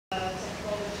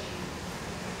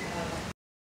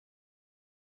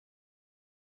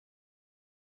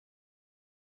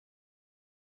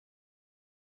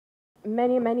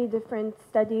many different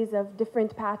studies of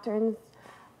different patterns,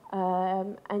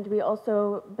 and we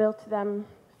also built them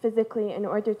physically in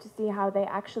order to see how they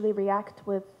actually react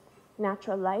with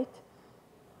natural light.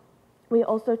 We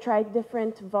also tried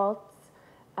different vaults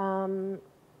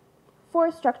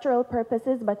for structural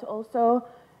purposes, but also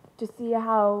to see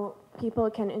how people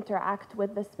can interact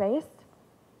with the space.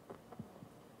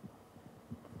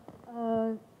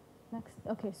 Next.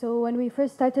 Okay, so when we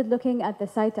first started looking at the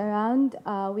site around,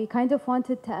 we kind of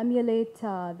wanted to emulate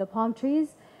the palm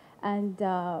trees and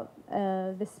the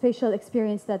spatial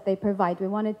experience that they provide. We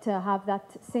wanted to have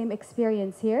that same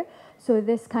experience here. So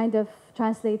this kind of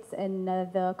translates in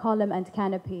the column and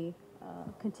canopy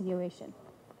continuation.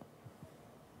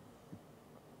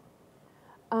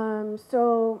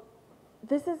 So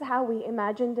this is how we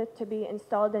imagined it to be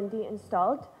installed and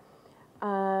de-installed.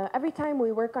 Every time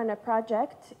we work on a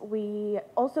project, we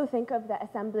also think of the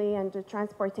assembly and the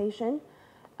transportation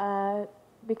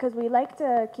because we like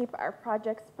to keep our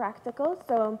projects practical.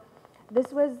 So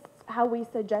this was how we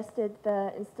suggested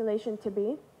the installation to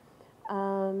be.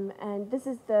 And this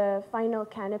is the final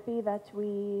canopy that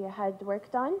we had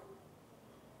worked on.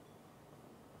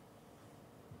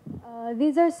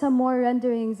 These are some more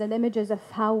renderings and images of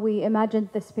how we imagined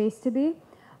the space to be.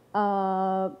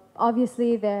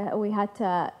 Obviously, we had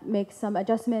to make some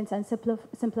adjustments and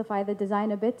simplify the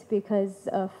design a bit because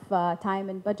of time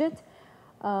and budget.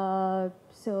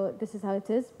 So this is how it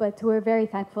is. But we're very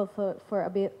thankful for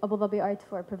Abuظbي Art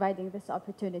for providing this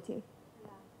opportunity.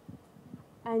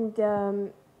 Yeah.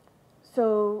 And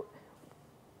so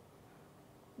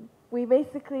we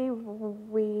basically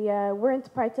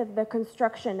weren't part of the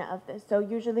construction of this. So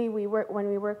usually when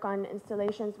we work on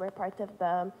installations, we're part of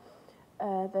the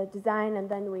design, and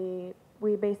then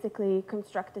we basically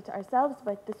construct it ourselves.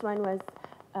 But this one was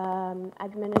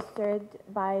administered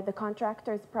by the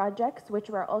contractors' projects, which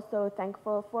we're also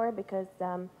thankful for because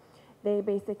they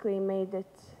basically made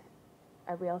it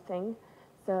a real thing.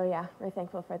 So yeah, we're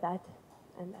thankful for that.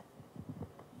 And that.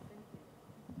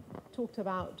 Talked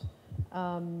about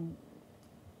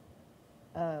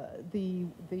the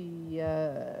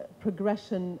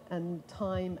progression and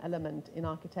time element in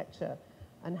architecture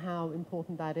and how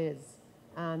important that is.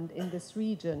 And in this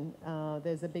region,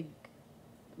 there's a big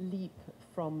leap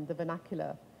from the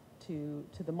vernacular to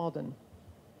the modern.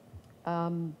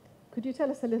 Could you tell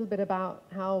us a little bit about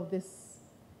how this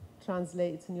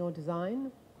translates in your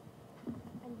design?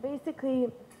 And basically,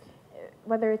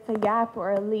 whether it's a gap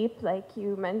or a leap, like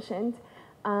you mentioned,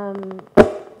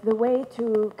 the way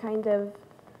to kind of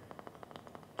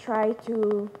try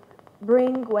to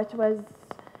bring what was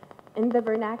in the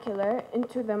vernacular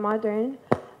into the modern,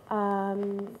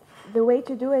 the way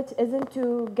to do it isn't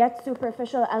to get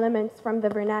superficial elements from the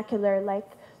vernacular, like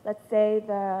let's say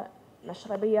the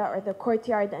Arabiyya or the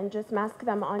courtyard, and just mask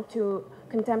them onto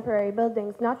contemporary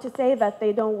buildings. Not to say that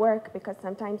they don't work, because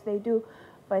sometimes they do,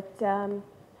 but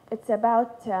it's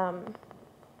about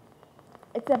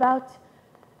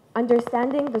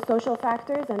understanding the social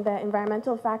factors and the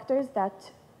environmental factors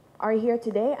that are here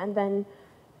today, and then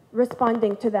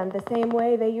responding to them the same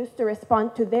way they used to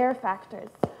respond to their factors,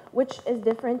 which is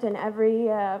different in every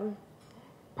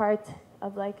part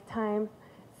of like time.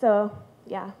 So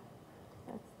yeah.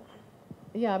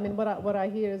 Yeah, I mean, what I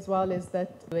hear as well is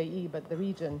that UAE, but the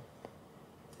region.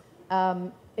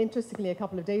 Interestingly, a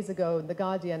couple of days ago in The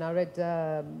Guardian, I read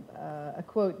a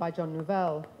quote by John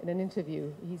Nouvel in an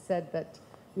interview. He said that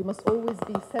we must always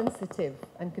be sensitive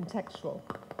and contextual,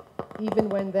 even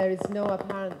when there is no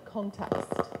apparent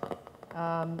context,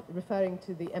 referring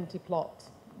to the empty plot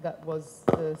that was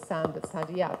the sand at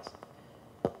Sadiyat.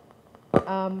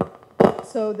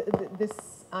 So this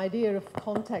idea of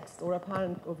context or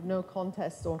apparent, of no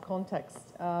context or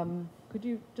context, could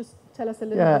you just tell us a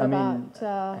little bit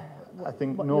about I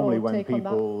think normally when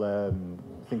people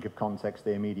think of context,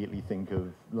 they immediately think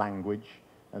of language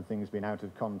and things being out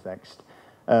of context.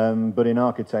 But in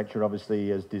architecture,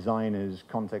 obviously, as designers,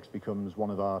 context becomes one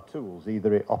of our tools.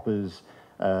 Either it offers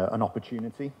an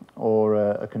opportunity or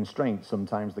a constraint.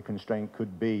 Sometimes the constraint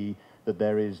could be that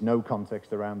there is no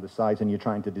context around the site and you're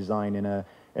trying to design in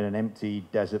an empty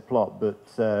desert plot. But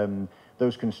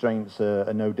those constraints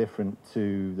are no different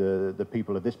to the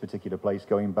people of this particular place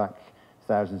going back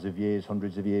thousands of years,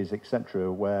 hundreds of years,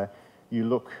 etc., where you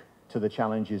look to the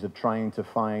challenges of trying to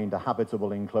find a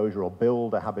habitable enclosure or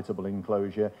build a habitable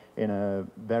enclosure in a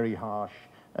very harsh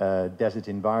desert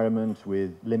environment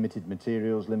with limited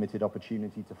materials, limited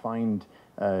opportunity to find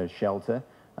shelter.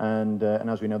 And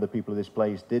as we know, the people of this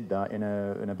place did that in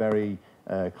a very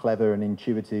clever and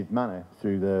intuitive manner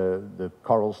through the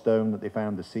coral stone that they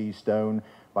found, the sea stone,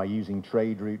 by using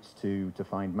trade routes to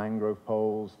find mangrove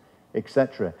poles,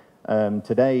 etc.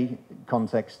 Today,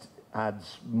 context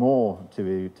adds more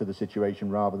to the situation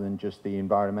rather than just the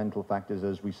environmental factors.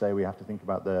 As we say, we have to think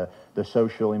about the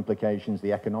social implications,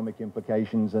 the economic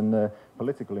implications, and the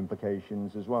political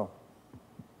implications as well.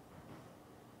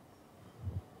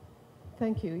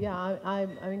 Thank you. Yeah, I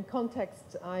mean,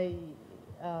 context, I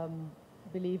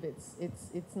believe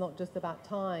it's not just about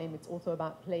time, it's also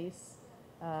about place,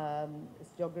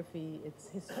 it's geography, it's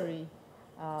history,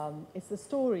 it's the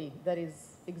story that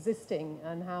is existing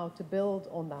and how to build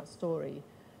on that story.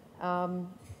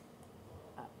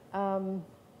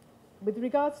 With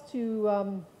regards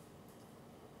to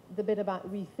the bit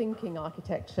about rethinking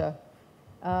architecture,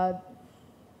 about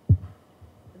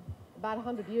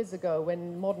 100 years ago,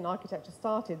 when modern architecture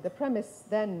started, the premise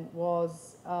then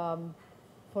was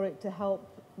for it to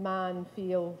help man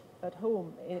feel at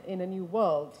home in a new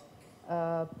world.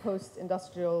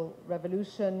 Post-industrial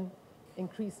revolution,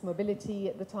 increased mobility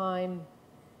at the time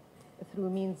through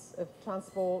means of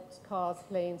transport, cars,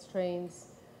 planes, trains,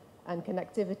 and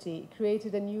connectivity,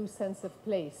 created a new sense of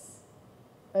place,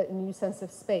 a new sense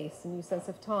of space, a new sense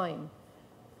of time.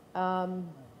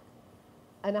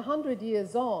 And 100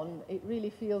 years on, it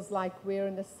really feels like we're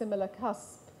in a similar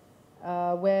cusp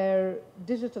where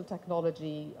digital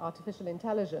technology, artificial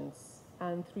intelligence,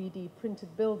 and 3D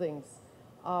printed buildings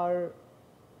are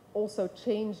also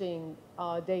changing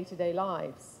our day-to-day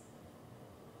lives.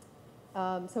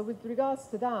 So with regards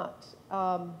to that,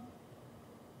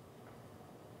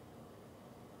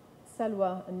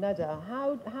 Shelwa and Wendä,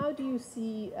 how do you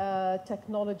see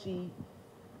technology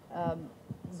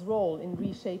role in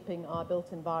reshaping our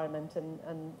built environment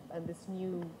and this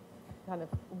new kind of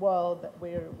world that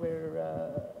we're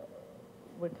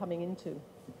coming into?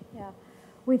 Yeah,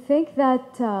 we think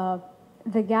that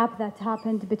the gap that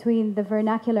happened between the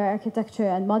vernacular architecture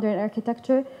and modern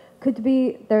architecture could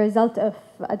be the result of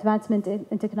advancement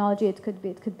in technology. It could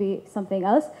be something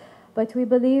else, but we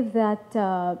believe that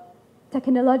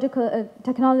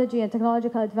technology and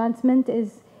technological advancement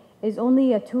is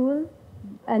only a tool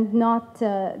and not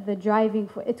the driving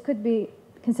force. It could be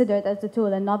considered as a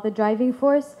tool and not the driving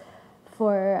force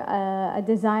for a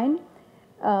design.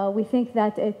 We think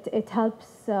that it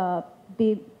helps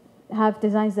have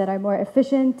designs that are more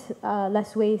efficient,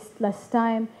 less waste, less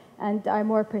time, and are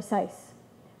more precise.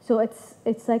 So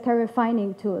it's like a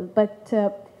refining tool, but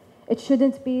it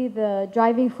shouldn't be the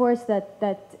driving force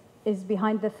that is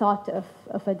behind the thought of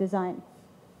a design.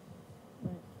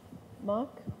 Right.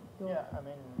 Mark? Yeah, I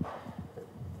mean,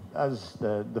 as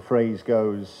the phrase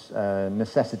goes,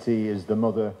 necessity is the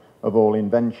mother of all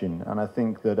invention. And I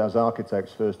think that as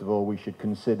architects, first of all, we should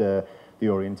consider the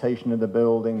orientation of the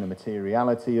building, the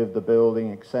materiality of the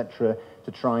building, etc.,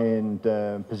 to try and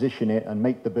position it and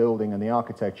make the building and the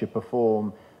architecture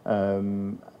perform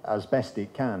as best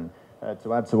it can.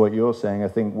 To add to what you're saying, I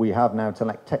think we have now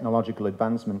technological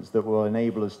advancements that will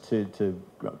enable us to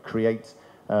create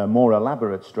more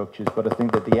elaborate structures, but I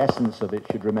think that the essence of it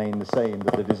should remain the same,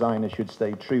 that the designer should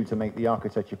stay true to make the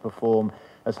architecture perform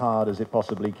as hard as it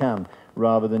possibly can.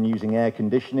 Rather than using air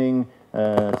conditioning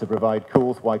to provide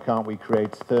coolth, why can't we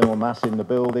create thermal mass in the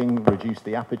building, reduce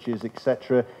the apertures,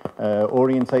 etc.,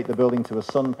 orientate the building to a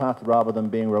sun path rather than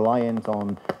being reliant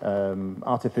on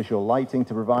artificial lighting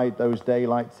to provide those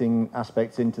daylighting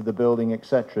aspects into the building,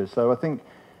 etc. So I think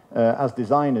as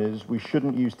designers, we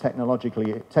shouldn't use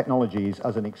technologies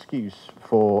as an excuse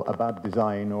for a bad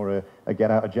design or a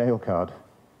get-out-of-jail card.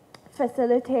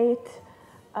 Facilitate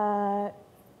an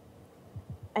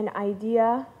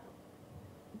idea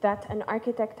that an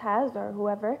architect has or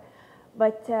whoever,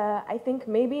 but I think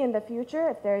maybe in the future,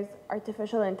 if there's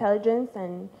artificial intelligence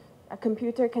and a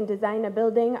computer can design a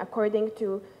building according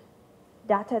to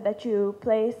data that you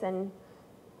place and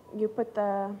you put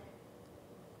the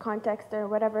context or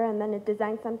whatever, and then it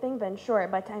designs something, then sure.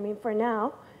 But I mean, for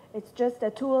now, it's just a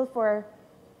tool for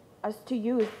us to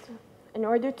use in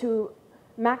order to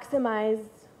maximize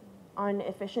on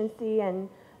efficiency and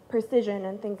precision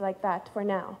and things like that for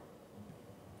now.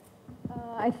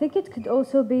 I think it could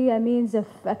also be a means of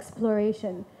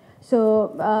exploration.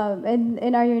 So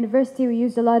in our university, we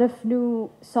used a lot of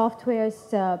new softwares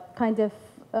kind of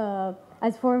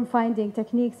as form-finding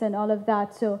techniques and all of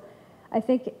that. So I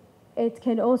think it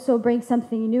can also bring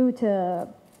something new to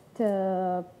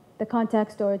the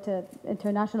context or to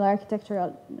international architecture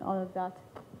and all of that.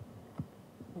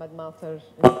 Ahmed Mater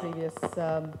in the previous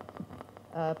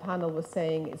panel was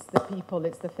saying it's the people,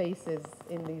 it's the faces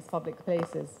in these public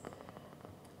places.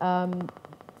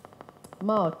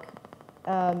 Mark,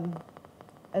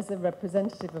 as a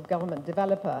representative of government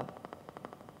developer,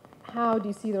 how do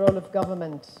you see the role of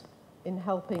government in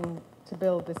helping to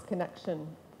build this connection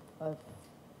of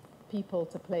people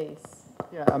to place?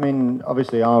 Yeah, I mean,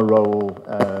 obviously our role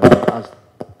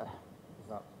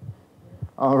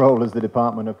as the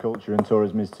Department of Culture and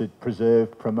Tourism is to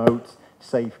preserve, promote,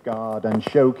 safeguard and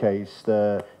showcase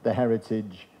the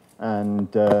heritage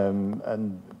and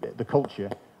the culture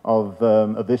of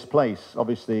this place.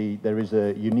 Obviously, there is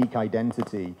a unique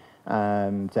identity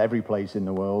to every place in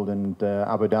the world, and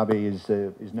Abu Dhabi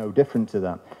is no different to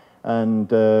that.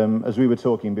 And as we were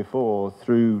talking before,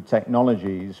 through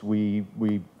technologies, we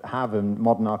have in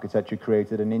modern architecture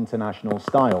created an international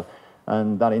style.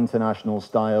 And that international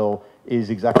style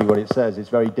is exactly what it says. It's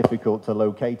very difficult to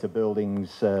locate a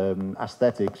building's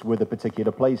aesthetics with a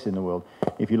particular place in the world.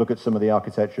 If you look at some of the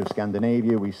architecture of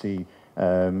Scandinavia, we see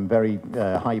very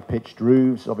high-pitched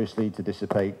roofs, obviously to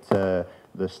dissipate the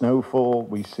snowfall.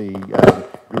 We see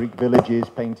Greek villages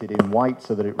painted in white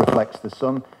so that it reflects the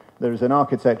sun. There is an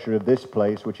architecture of this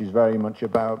place which is very much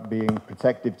about being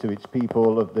protective to its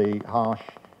people of the harsh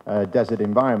desert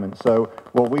environment. So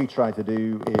what we try to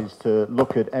do is to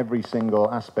look at every single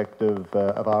aspect of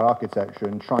our architecture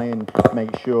and try and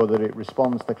make sure that it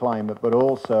responds to climate, but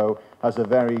also has a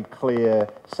very clear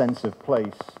sense of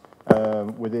place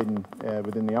within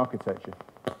the architecture.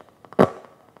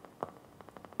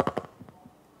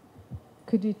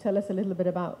 Could you tell us a little bit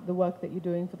about the work that you're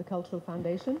doing for the Cultural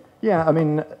Foundation? Yeah, I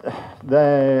mean,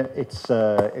 it's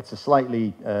a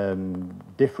slightly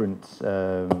different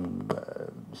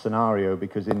scenario,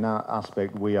 because in that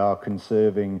aspect we are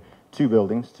conserving two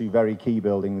buildings, two very key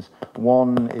buildings.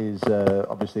 One is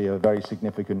obviously a very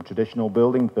significant traditional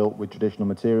building built with traditional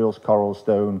materials, coral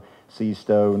stone, sea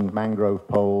stone, mangrove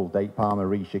pole, date palm,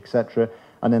 reish, etc.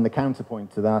 And then the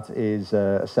counterpoint to that is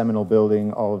a seminal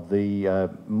building of the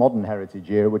modern heritage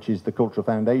era, which is the Cultural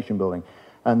Foundation building.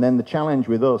 And then the challenge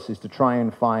with us is to try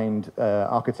and find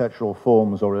architectural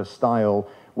forms or a style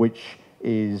which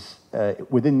is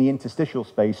within the interstitial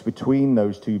space between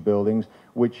those two buildings,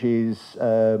 which is,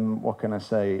 what can I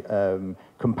say,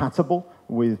 compatible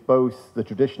with both the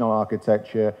traditional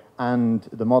architecture and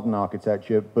the modern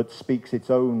architecture, but speaks its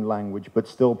own language, but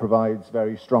still provides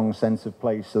very strong sense of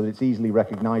place, so that it's easily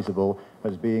recognizable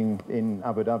as being in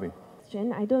Abu Dhabi.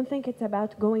 I don't think it's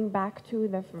about going back to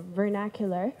the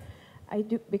vernacular. I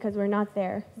do, because we're not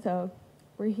there, so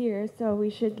we're here. So we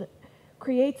should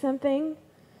create something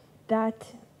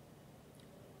that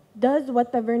does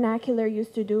what the vernacular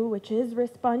used to do, which is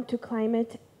respond to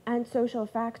climate and social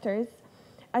factors,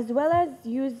 as well as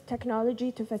use technology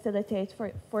to facilitate.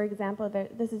 For example,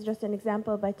 this is just an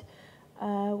example, but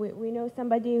we know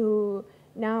somebody who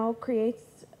now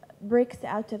creates bricks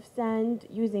out of sand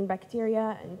using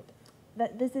bacteria, and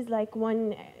this is like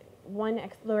one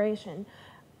exploration.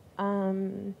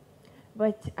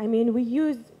 But I mean, we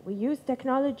use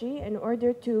technology in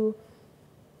order to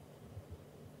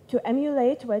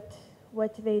emulate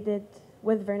what they did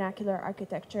with vernacular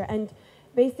architecture, and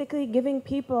basically giving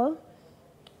people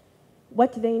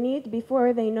what they need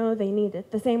before they know they need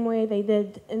it, the same way they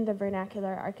did in the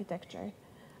vernacular architecture.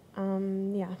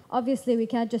 Yeah. Obviously, we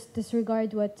can't just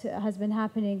disregard what has been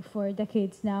happening for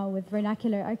decades now with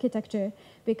vernacular architecture,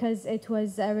 because it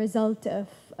was a result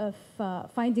of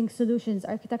finding solutions,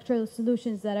 architectural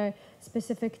solutions that are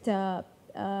specific to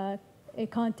a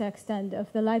context and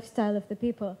of the lifestyle of the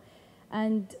people.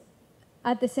 And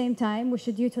at the same time, we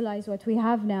should utilize what we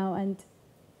have now and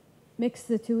mix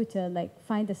the two to like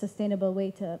find a sustainable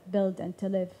way to build and to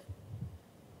live.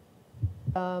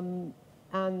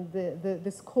 And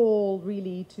this call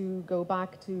really to go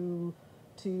back to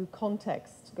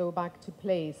context, go back to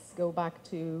place, go back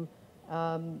to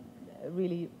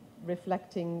really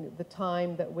reflecting the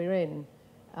time that we're in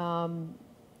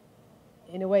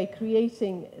a way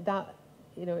creating that,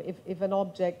 you know, if an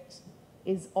object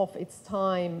is off its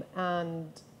time,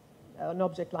 and an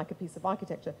object like a piece of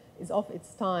architecture is off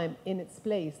its time in its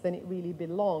place, then it really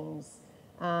belongs.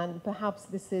 And perhaps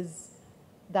this is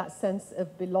that sense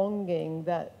of belonging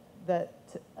that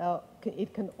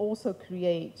it can also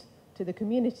create to the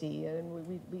community. And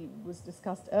we was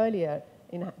discussed earlier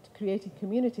in creating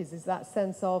communities, is that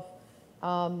sense of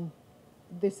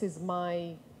this is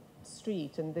my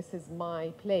street and this is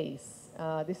my place,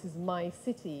 this is my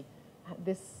city,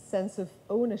 this sense of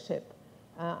ownership.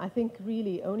 I think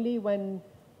really only when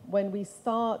we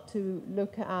start to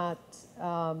look at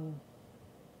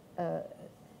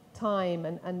time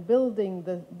and building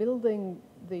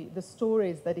the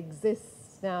stories that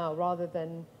exist now, rather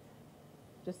than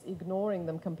just ignoring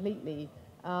them completely,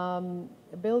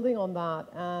 building on that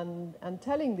and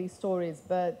telling these stories,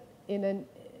 but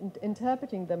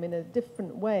interpreting them in a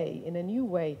different way, in a new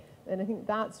way, And I think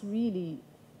that's really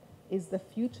is the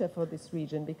future for this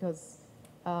region, because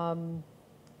I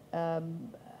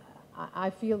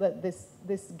feel that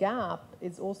this gap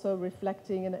is also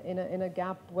reflecting in a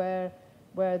gap where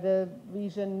the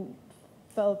region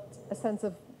felt a sense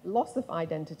of loss of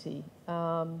identity.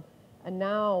 And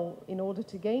now, in order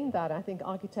to gain that, I think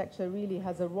architecture really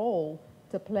has a role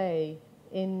to play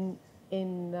in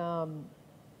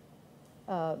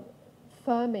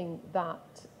firming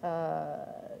that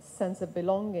sense of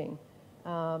belonging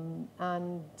and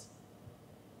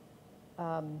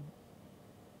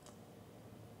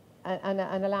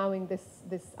allowing this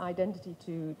identity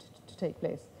to take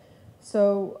place.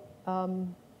 So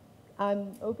I'm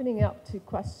opening up to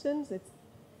questions. It's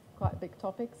quite a big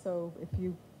topic, so if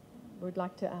you would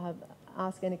like to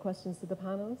ask any questions to the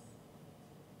panelists.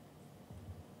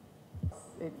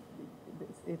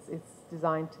 It's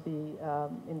designed to be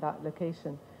in that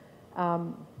location. I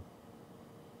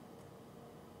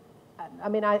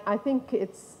mean, I think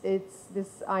it's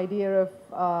this idea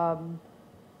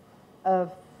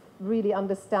of really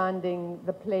understanding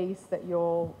the place that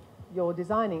you're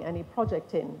designing any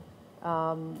project in,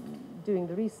 doing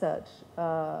the research,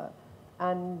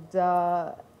 and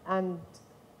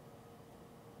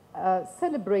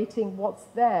celebrating what's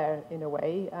there in a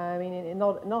way. I mean,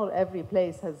 not every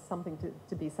place has something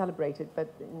to be celebrated, but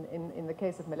in the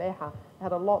case of Maleha, it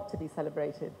had a lot to be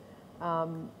celebrated,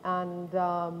 and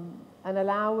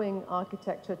allowing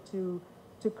architecture to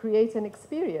create an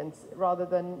experience rather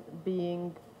than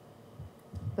being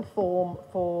the form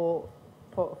for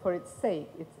its sake.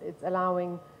 It's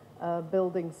allowing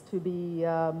buildings to be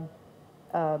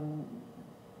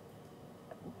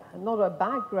not a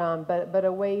background, but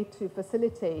a way to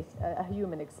facilitate a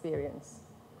human experience.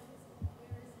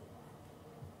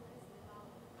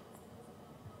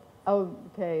 Oh,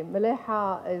 okay.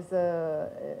 Maleha is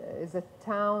a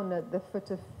town at the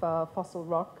foot of Fossil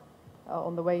Rock,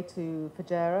 on the way to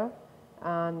Fujairah,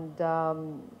 and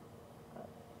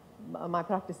my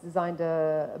practice designed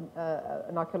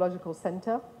an archaeological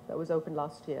center that was opened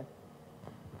last year.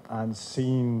 And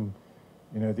seen,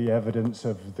 you know, the evidence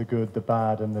of the good, the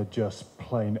bad, and the just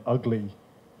plain ugly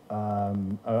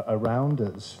around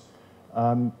us.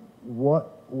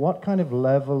 What kind of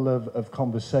level of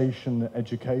conversation,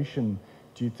 education,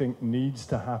 do you think needs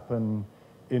to happen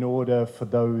in order for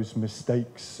those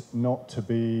mistakes not to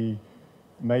be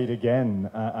made again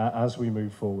as we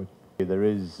move forward? There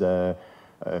is a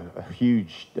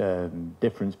huge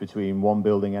difference between one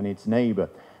building and its neighbour.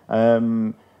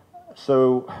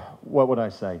 So what would I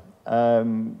say?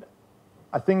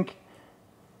 I think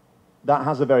that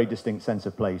has a very distinct sense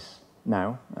of place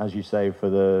now, as you say, for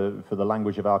the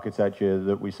language of architecture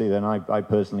that we see there. And I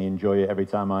personally enjoy it every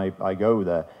time I go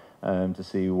there to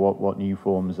see what new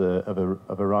forms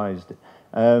have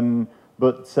arisen.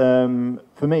 But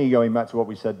for me, going back to what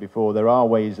we said before, there are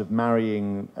ways of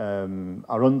marrying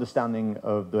our understanding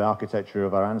of the architecture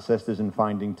of our ancestors and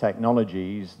finding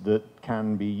technologies that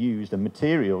can be used and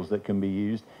materials that can be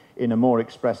used in a more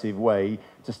expressive way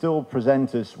to still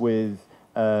present us with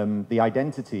the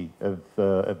identity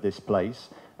of this place,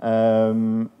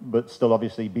 but still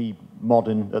obviously be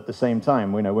modern at the same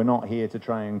time. You know, we're not here to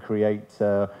try and create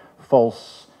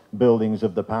false buildings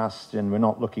of the past, and we're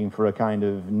not looking for a kind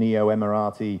of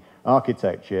neo-Emirati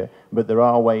architecture, but there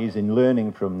are ways in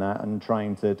learning from that and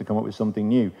trying to come up with something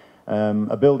new.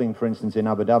 A building, for instance, in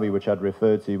Abu Dhabi, which I'd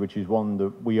referred to, which is one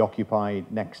that we occupy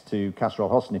next to Kasr Al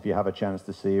Hosn, if you have a chance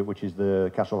to see it, which is the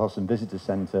Kasr Al Hosn Visitor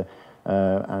Centre,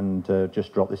 and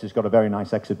just dropped this. It's got a very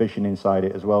nice exhibition inside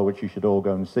it as well, which you should all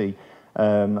go and see.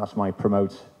 That's my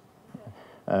promote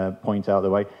point out of the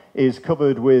way, is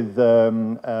covered with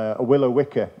a willow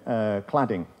wicker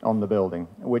cladding on the building,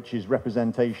 which is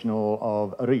representational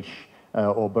of Arish,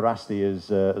 or Barasti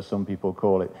as some people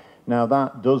call it. Now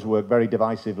that does work very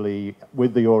divisively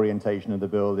with the orientation of the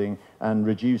building and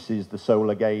reduces the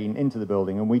solar gain into the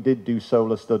building. And we did do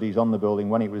solar studies on the building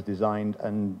when it was designed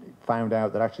and found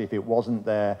out that actually if it wasn't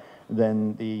there,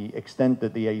 then the extent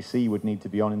that the AC would need to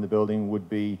be on in the building would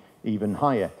be even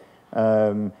higher.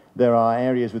 There are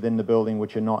areas within the building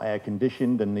which are not air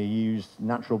conditioned, and they use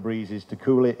natural breezes to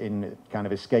cool it in kind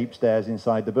of escape stairs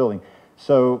inside the building.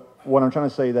 So what I'm trying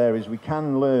to say there is we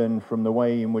can learn from the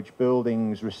way in which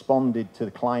buildings responded to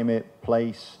the climate,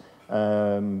 place,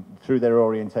 through their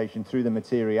orientation, through the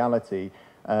materiality,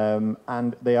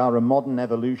 and they are a modern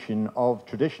evolution of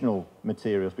traditional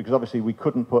materials, because obviously we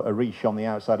couldn't put a Arish on the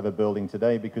outside of a building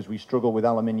today because we struggle with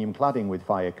aluminium cladding with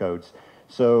fire codes.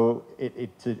 So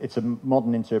it's a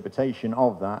modern interpretation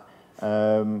of that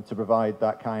to provide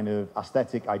that kind of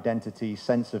aesthetic identity,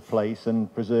 sense of place,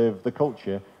 and preserve the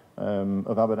culture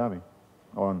of Abu Dhabi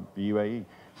or on the UAE.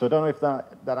 So I don't know if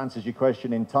that answers your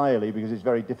question entirely, because it's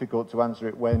very difficult to answer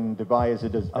it when Dubai is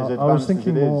as advanced as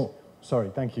it is.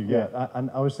 Sorry, thank you. Yeah, and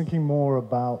I was thinking more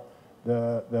about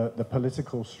the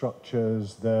political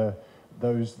structures,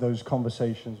 those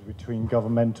conversations between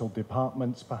governmental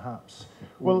departments, perhaps.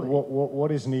 Well,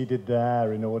 what is needed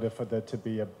there in order for there to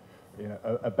be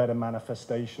a better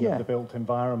manifestation of the built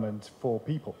environment for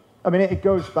people? I mean, it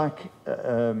goes back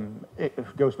to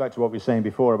what we were saying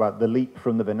before about the leap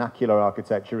from the vernacular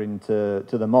architecture into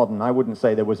the modern. I wouldn't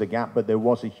say there was a gap, but there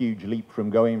was a huge leap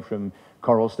from going from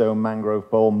coral stone,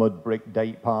 mangrove pole, mud brick,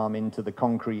 date palm into the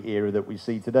concrete era that we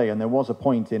see today. And there was a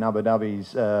point in Abu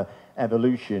Dhabi's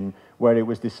evolution where it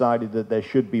was decided that there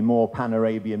should be more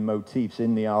pan-Arabian motifs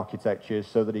in the architecture,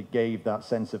 so that it gave that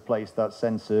sense of place, that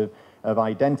sense of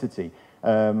identity.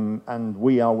 And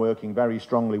we are working very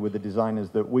strongly with the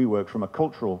designers that we work from a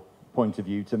cultural point of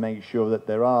view to make sure that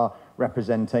there are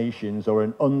representations or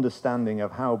an understanding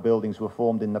of how buildings were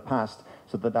formed in the past,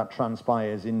 so that that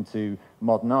transpires into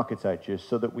modern architecture,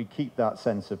 so that we keep that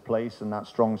sense of place and that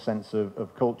strong sense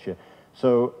of culture.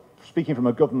 So speaking from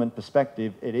a government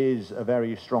perspective, it is a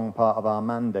very strong part of our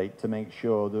mandate to make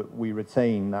sure that we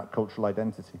retain that cultural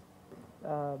identity.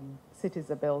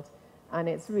 Cities are built, and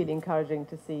it's really encouraging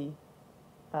to see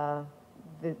the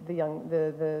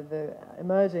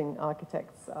emerging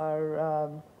architects are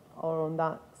on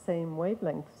that same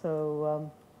wavelength. So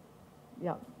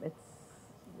yeah, it's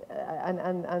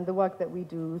and the work that we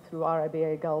do through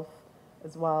Arabian Gulf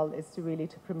as well is to really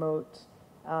promote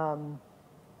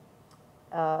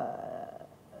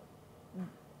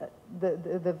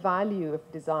the value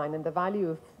of design and the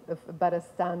value of better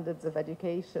standards of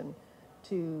education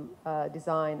to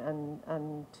design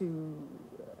and to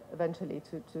eventually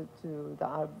to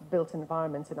our built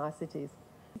environments in our cities.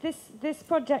 This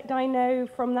project I know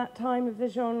from that time of the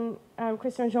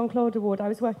Christian and Jean-Claude Award. I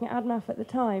was working at ADMAF at the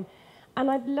time, and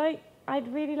I'd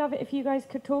really love it if you guys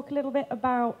could talk a little bit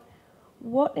about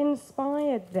what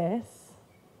inspired this,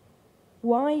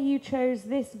 why you chose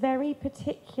this very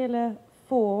particular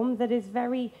form that is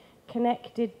very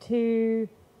connected to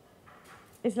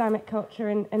Islamic culture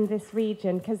in this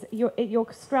region, because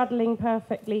you're straddling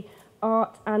perfectly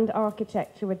art and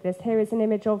architecture with this. Here is an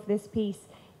image of this piece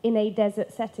in a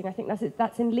desert setting. I think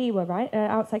that's in Liwa, right?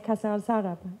 Outside Casa al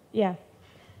Sarab. Yeah.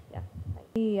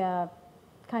 The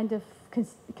kind of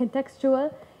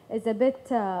contextual is a bit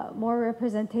more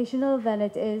representational than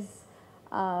it is,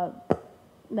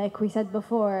 like we said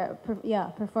before,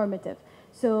 performative.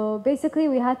 So basically,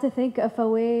 we had to think of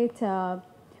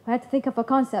a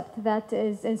concept that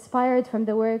is inspired from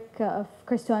the work of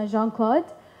Christian and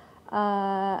Jean-Claude,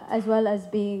 as well as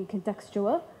being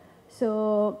contextual.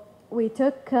 So we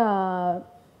took,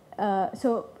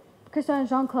 so Christian and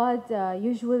Jean-Claude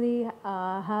usually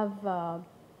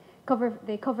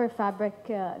they cover fabric,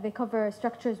 they cover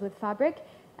structures with fabric,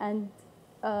 and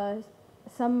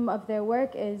some of their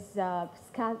work is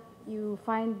you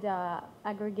find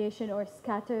aggregation or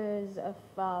scatters of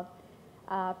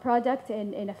product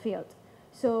in a field.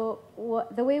 So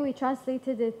the way we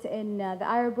translated it in the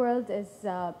Arab world is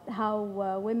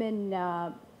how women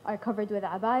are covered with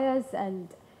abayas, and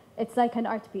it's like an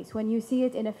art piece. When you see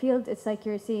it in a field, it's like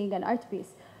you're seeing an art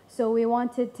piece. So we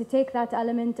wanted to take that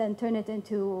element and turn it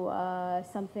into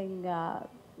something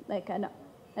like an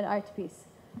art piece.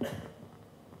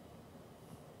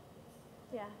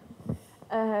 Yeah.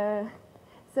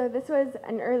 So this was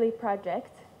an early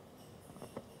project.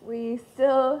 We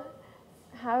still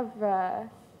have a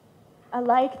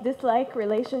like-dislike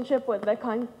relationship with the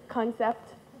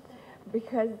concept,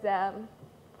 because,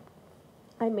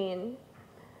 I mean,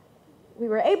 we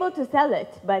were able to sell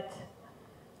it, but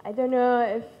I don't know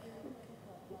if,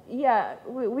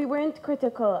 we weren't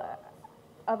critical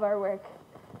of our work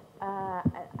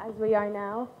as we are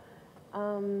now.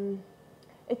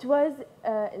 It was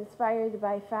inspired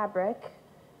by fabric,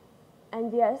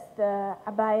 and yes, the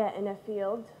abaya in a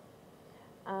field.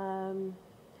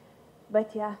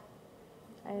 But yeah,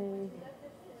 Say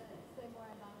more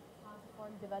about how the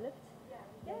form developed.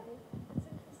 Yeah.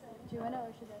 Do you wanna,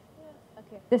 or should I? Yeah.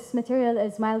 Okay. This material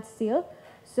is mild steel,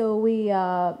 so we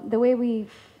the way we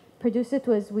produced it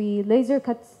was we laser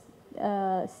cut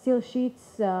steel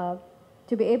sheets to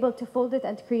be able to fold it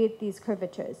and create these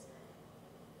curvatures.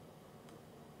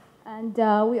 And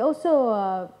we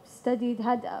also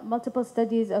had multiple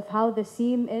studies of how the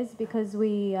seam is, because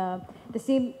the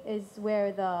seam is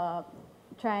where the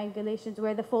triangulations,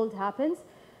 where the fold happens.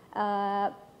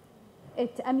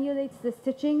 It emulates the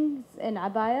stitchings in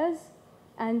abayas,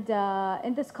 and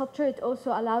in the sculpture it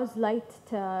also allows light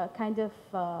to kind of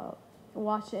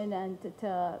wash in and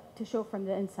to show from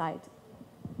the inside.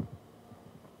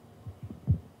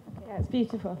 Yeah, it's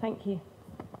beautiful. Thank you.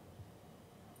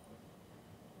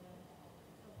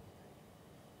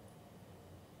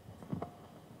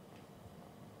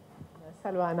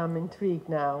 Saloua, and I'm intrigued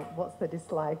now. What's the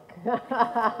dislike?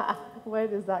 Where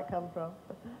does that come from?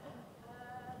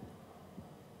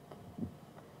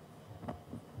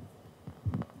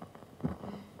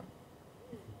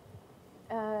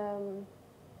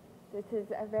 This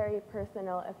is a very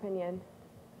personal opinion,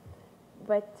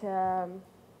 but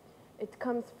it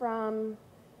comes from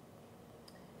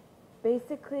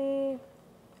basically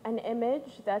an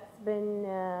image that's been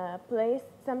placed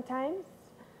sometimes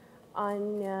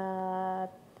on,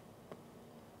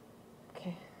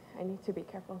 okay, I need to be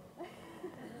careful.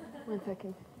 1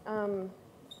 second.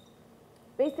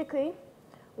 Basically,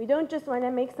 we don't just want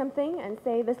to make something and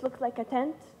say this looks like a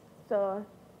tent, so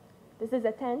this is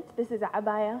a tent, this is a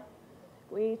abaya.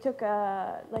 We took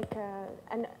a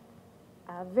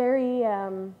very,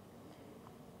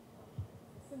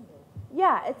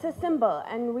 yeah, it's a symbol,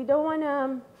 and we don't want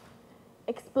to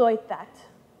exploit that.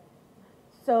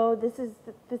 So this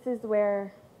is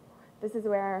where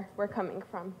we're coming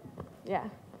from, yeah.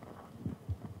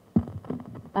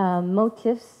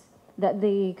 Motifs that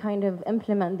they kind of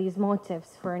implement these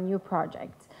motifs for a new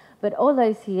project. But all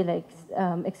I see, like,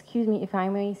 excuse me if I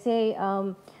may say,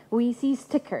 we see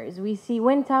stickers, we see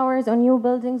wind towers on new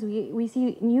buildings, we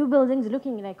see new buildings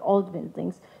looking like old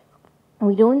buildings.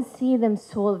 We don't see them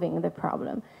solving the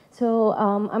problem. So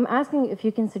I'm asking if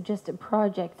you can suggest a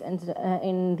project in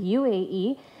the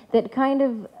UAE that kind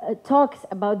of talks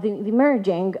about the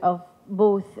merging of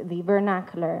both the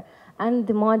vernacular and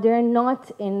the modern,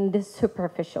 not in this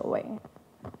superficial way.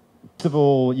 First of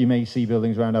all, you may see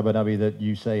buildings around Abu Dhabi that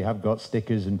you say have got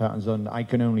stickers and patterns on. I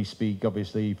can only speak,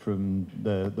 obviously, from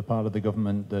the part of the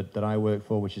government that I work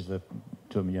for, which is the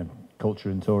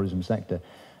culture and tourism sector.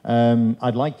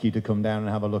 I'd like you to come down and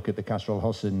have a look at the Qasr Al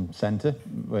Hosn Centre,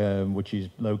 which is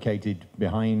located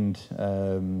behind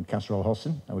Qasr Al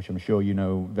Hosn, which I'm sure you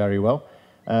know very well.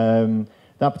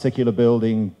 That particular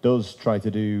building does try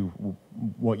to do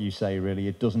what you say, really.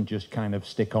 It doesn't just kind of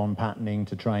stick on patterning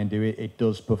to try and do it. It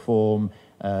does perform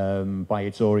by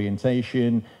its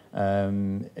orientation,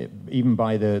 even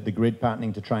by the grid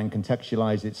patterning to try and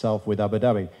contextualize itself with Abu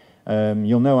Dhabi.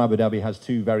 You'll know Abu Dhabi has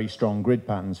two very strong grid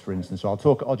patterns, for instance. So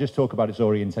I'll just talk about its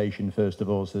orientation first of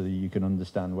all so that you can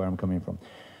understand where I'm coming from.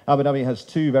 Abu Dhabi has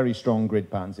two very strong grid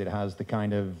patterns. It has the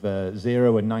kind of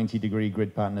 0 and 90-degree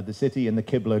grid pattern of the city and the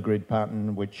Qibla grid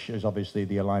pattern, which is obviously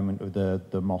the alignment of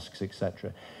the mosques,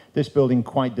 etc. This building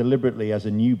quite deliberately, as a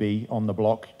newbie on the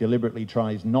block, deliberately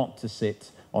tries not to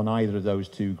sit on either of those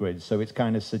two grids. So it's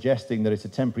kind of suggesting that it's a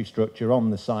temporary structure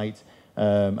on the site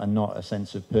and not a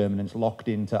sense of permanence locked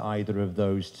into either of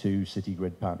those two city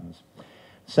grid patterns.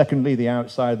 Secondly, the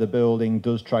outside of the building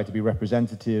does try to be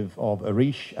representative of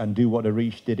Arish and do what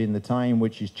Arish did in the time,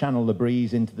 which is channel the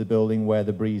breeze into the building where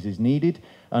the breeze is needed,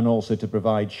 and also to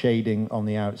provide shading on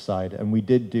the outside. And we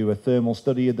did do a thermal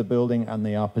study of the building, and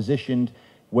they are positioned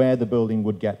where the building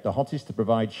would get the hottest to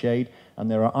provide shade, and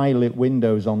there are eye-lit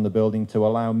windows on the building to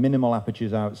allow minimal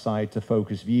apertures outside to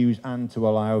focus views and to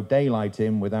allow daylight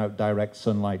in without direct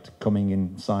sunlight coming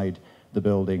inside the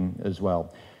building as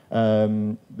well.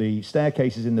 The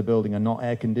staircases in the building are not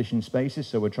air-conditioned spaces,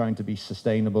 so we're trying to be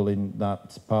sustainable in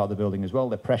that part of the building as well.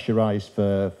 They're pressurized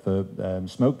for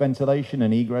smoke ventilation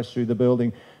and egress through the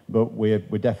building, but we're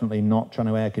definitely not trying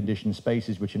to air-condition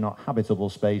spaces which are not habitable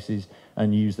spaces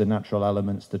and use the natural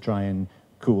elements to try and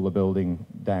cool the building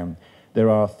down. There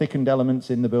are thickened elements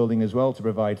in the building as well to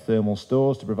provide thermal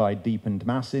stores, to provide deepened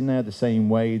mass in there, the same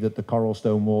way that the coral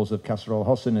stone walls of Qasr Al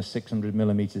Hosn are 600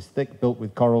 millimeters thick, built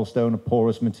with coral stone, a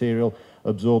porous material,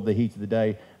 absorb the heat of the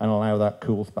day and allow that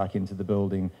coolth back into the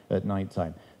building at night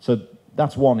time. So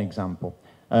that's one example.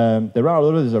 There are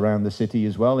others around the city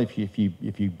as well. If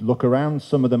you look around,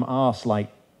 some of them are slight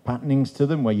patternings to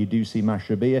them, where you do see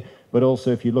mashrabiyah, but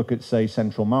also if you look at, say,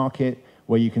 Central Market,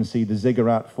 where you can see the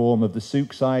ziggurat form of the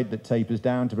souk side that tapers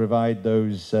down to provide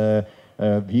those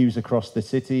views across the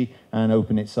city and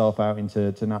open itself out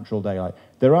into natural daylight.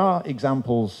 There are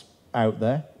examples out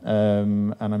there,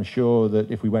 and I'm sure that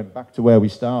if we went back to where we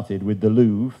started with the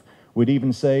Louvre, we'd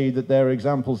even say that there are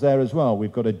examples there as well.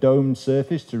 We've got a domed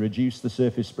surface to reduce the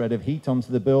surface spread of heat onto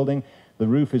the building. The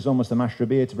roof is almost a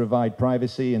mashrabiyah to provide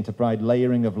privacy and to provide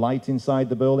layering of light inside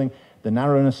the building. The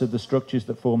narrowness of the structures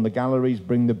that form the galleries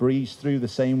bring the breeze through the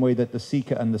same way that the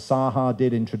Sika and the Saha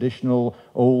did in traditional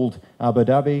old Abu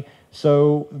Dhabi.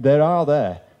 So there are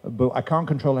there, but I can't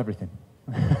control everything.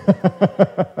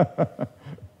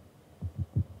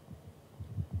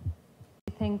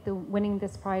 think the winning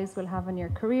this prize will have on your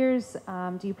careers?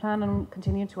 Do you plan on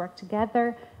continuing to work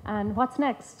together? And what's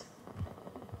next?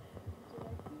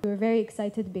 We're very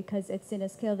excited because it's in a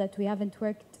scale that we haven't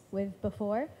worked with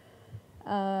before.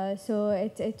 So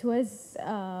it was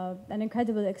an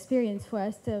incredible experience for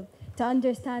us to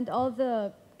understand all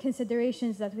the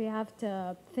considerations that we have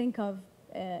to think of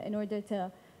in order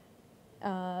to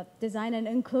design an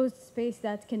enclosed space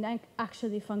that can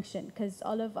actually function. Because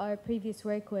all of our previous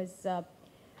work was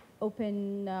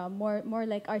open, more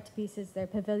like art pieces,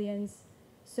 they're pavilions.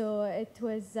 So it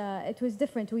was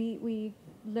different. We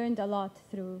learned a lot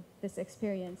through this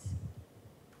experience.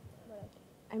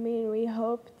 I mean, we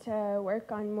hope to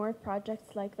work on more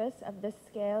projects like this, of this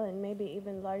scale, and maybe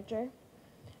even larger.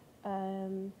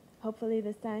 Hopefully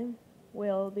this time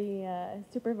we'll be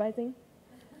supervising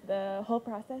the whole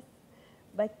process.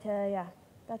 But yeah,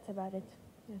 that's about it.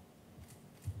 Yeah.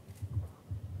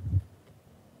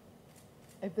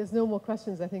 If there's no more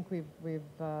questions, I think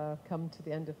we've come to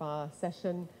the end of our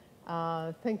session.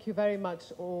 Thank you very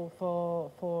much all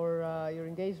for your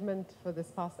engagement for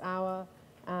this past hour.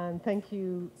 And thank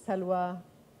you, Shelwa,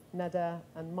 Wendى,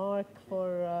 and Mark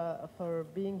for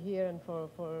being here and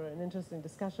for an interesting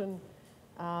discussion.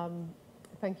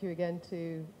 Thank you again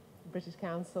to British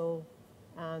Council,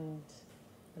 and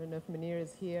I don't know if Munir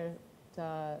is here,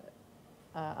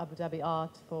 Abu Dhabi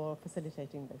Art for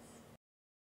facilitating this.